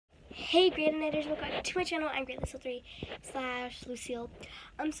Hey Grandinators, welcome back to my channel. I'm GreatLuciel3/Lucille.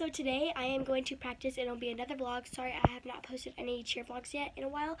 So today I am going to practice. It'll be another vlog. Sorry I have not posted any cheer vlogs yet in a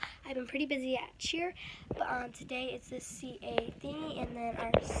while. I've been pretty busy at cheer, but today it's this CA thingy and then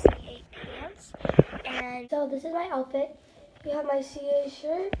our CA pants. And so this is my outfit. You have my CA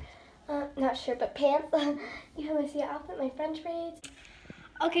shirt, not shirt but pants. You have my CA outfit, my French braids.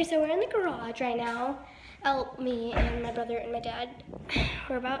 Okay, so we're in the garage right now. Me and my brother and my dad,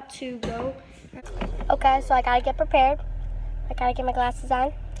 we're about to go. Okay, so I gotta get prepared. I gotta get my glasses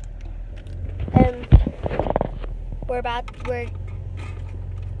on. We're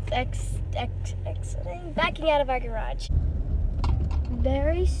exiting, backing out of our garage.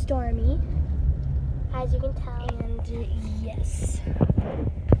 Very stormy, as you can tell. And yes,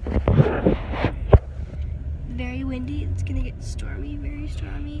 very windy. It's gonna get stormy, very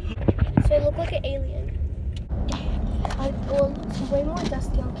stormy. So I look like an alien. Well, it looks way more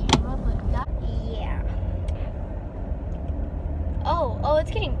dusty on camera, but that, yeah. Oh, it's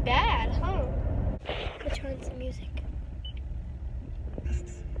getting bad, huh? Let's turn on some music.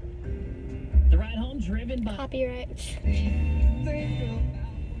 The ride home driven by copyright.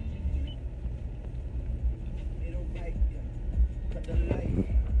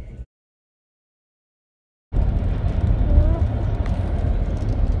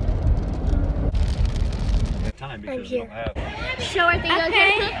 I'm here. Show our thing.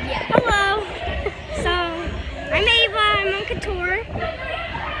 Okay. Yeah. Hello. So, I'm Ava. I'm on Couture.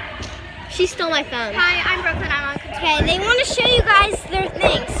 She stole my phone. Hi, I'm Brooklyn. I'm on Couture. Okay, they want to show you guys their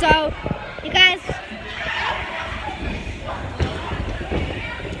thing. So, you guys.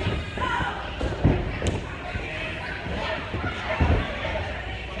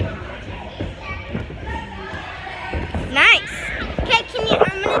 Nice. Okay,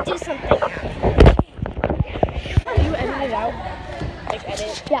 I'm gonna do something now. Do you edit it out? Like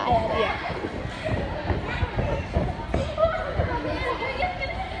edit? Yeah, I edit. Yeah.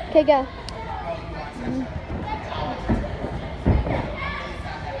 Okay, go.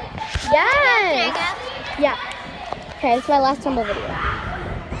 Yes! Yeah. Okay, this is my last Tumble video.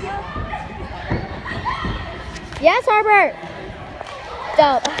 Yes, Harbert!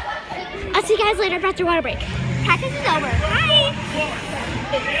 Dope. I'll see you guys later after water break. Practice is over. Bye!